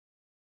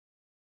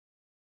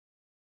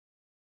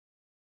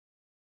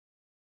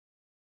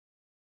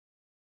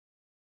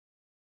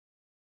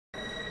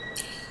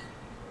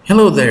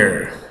Hello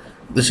there,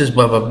 this is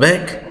Baba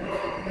Beck,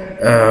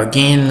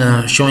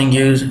 again showing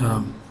you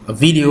a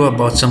video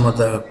about some of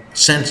the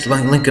cents,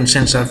 Lincoln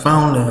cents I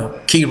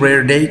found, key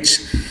rare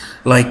dates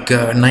like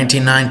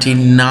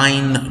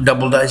 1999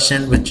 double die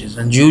cent, which is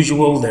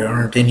unusual. There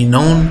aren't any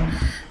known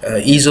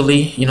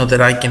easily,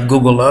 that I can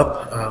Google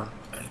up.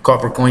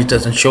 Copper coins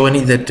doesn't show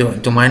any that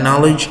to my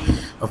knowledge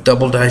of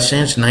double die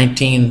cents.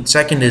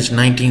 Second is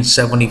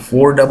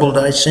 1974 double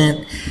die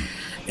cent.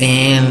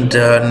 And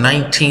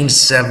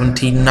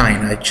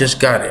 1979, I just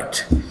got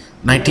it,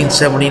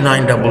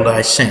 1979 double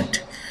die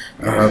cent.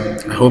 I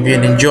hope you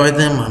enjoy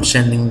them. I'm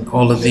sending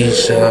all of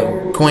these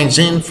coins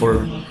in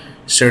for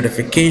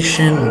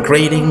certification and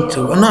grading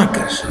to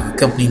ANACS, a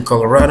company in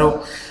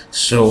Colorado.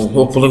 So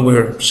hopefully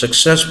we're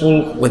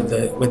successful with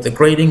the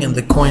grading, and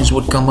the coins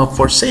would come up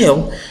for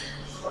sale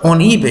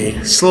on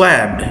eBay,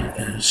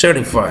 slabbed,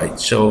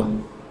 certified. So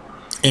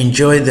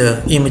enjoy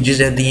the images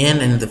at the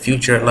end. In the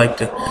future, I'd like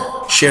to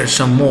share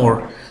some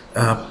more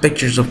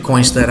pictures of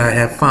coins that I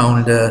have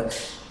found. The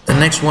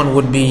next one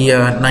would be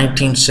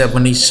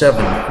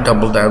 1977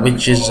 double die,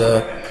 which is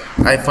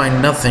I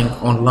find nothing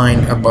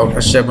online about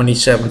a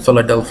 77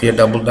 Philadelphia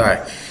double die.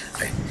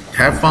 I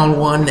have found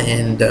one,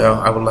 and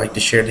I would like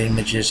to share the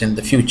images in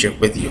the future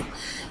with you,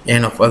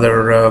 and of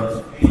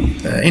other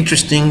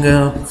interesting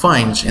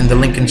finds in the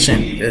Lincoln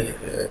cent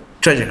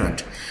treasure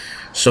hunt.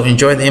 So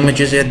enjoy the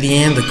images at the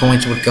end. The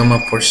coins will come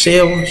up for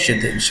sale, should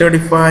they be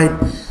certified,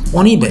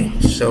 on eBay.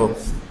 So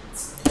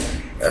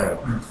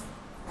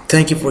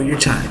thank you for your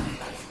time.